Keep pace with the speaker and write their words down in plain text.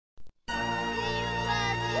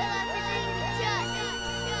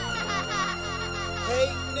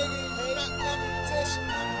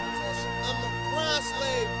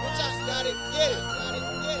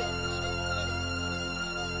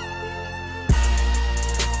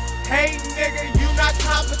Hey nigga, you not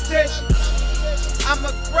competition. I'm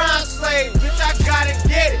a grind slave, bitch, I gotta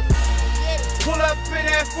get it. Pull up in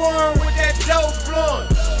that foreign with that dope blowing.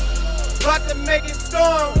 About to make it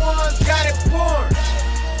storm, ones got it pouring.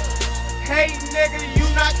 Hey nigga, you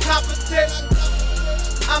not competition.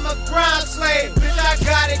 I'm a grind slave, bitch, I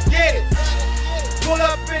gotta get it. Pull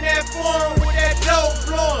up in that foreign with that dope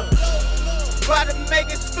blowing. About to make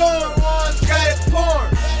it storm, ones got it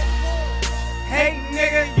pouring. Hey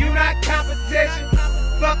nigga, you not competition.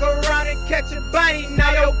 Fuck around and catch a body,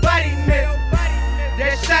 now your body missing.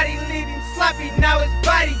 That shotty leave him sloppy, now his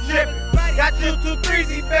body dripping. Got 2 2 3s,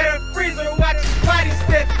 he better freeze or watch his body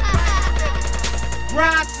stiffen.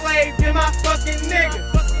 Grind slave, them my fucking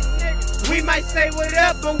niggas. We might say what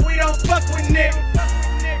up, but we don't fuck with niggas.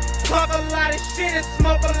 Talk a lot of shit and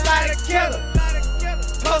smoke a lot of killer.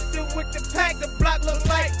 Posted with the pack, the block look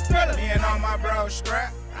like Thriller. Me and all my bros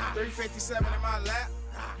strapped, 357 in my lap.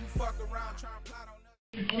 You fuck around trying to plot on us.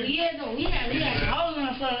 Oh yeah, though, we had hoes on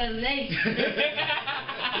the floor the other day.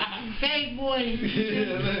 Paigeboiz.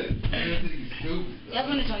 Y'all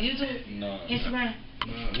put this on YouTube? No. Instagram?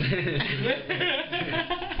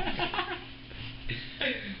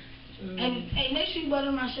 Hey, make sure you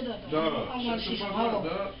butter my shit up though. I want to see some hoes.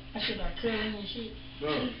 My shit got curling and shit.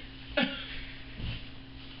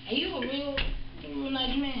 Hey, you a real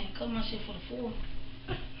nice man. Cut my shit for the 4.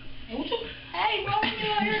 Hey, what you? Hey, bro,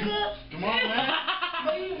 you out here, cuz? Come on, man.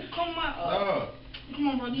 Bro, you come on. Come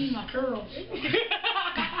on, bro. These my curls.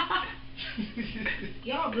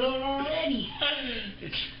 Y'all blowing already.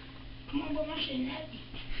 Come on, bro. My shit nappy.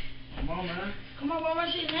 Come on, man. Come on, bro. My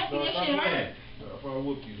shit nappy. That shit hurt. If I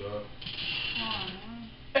whoop you, dog. Oh,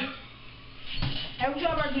 man. Hey, what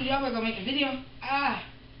y'all about to do? Y'all better go make a video.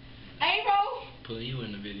 Hey, bro. Put you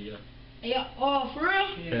in the video. Hey, oh, for real?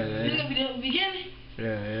 Yeah. This gonna be the beginning?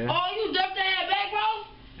 Yeah. Oh, you ducked that back, bro?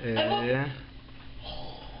 Yeah.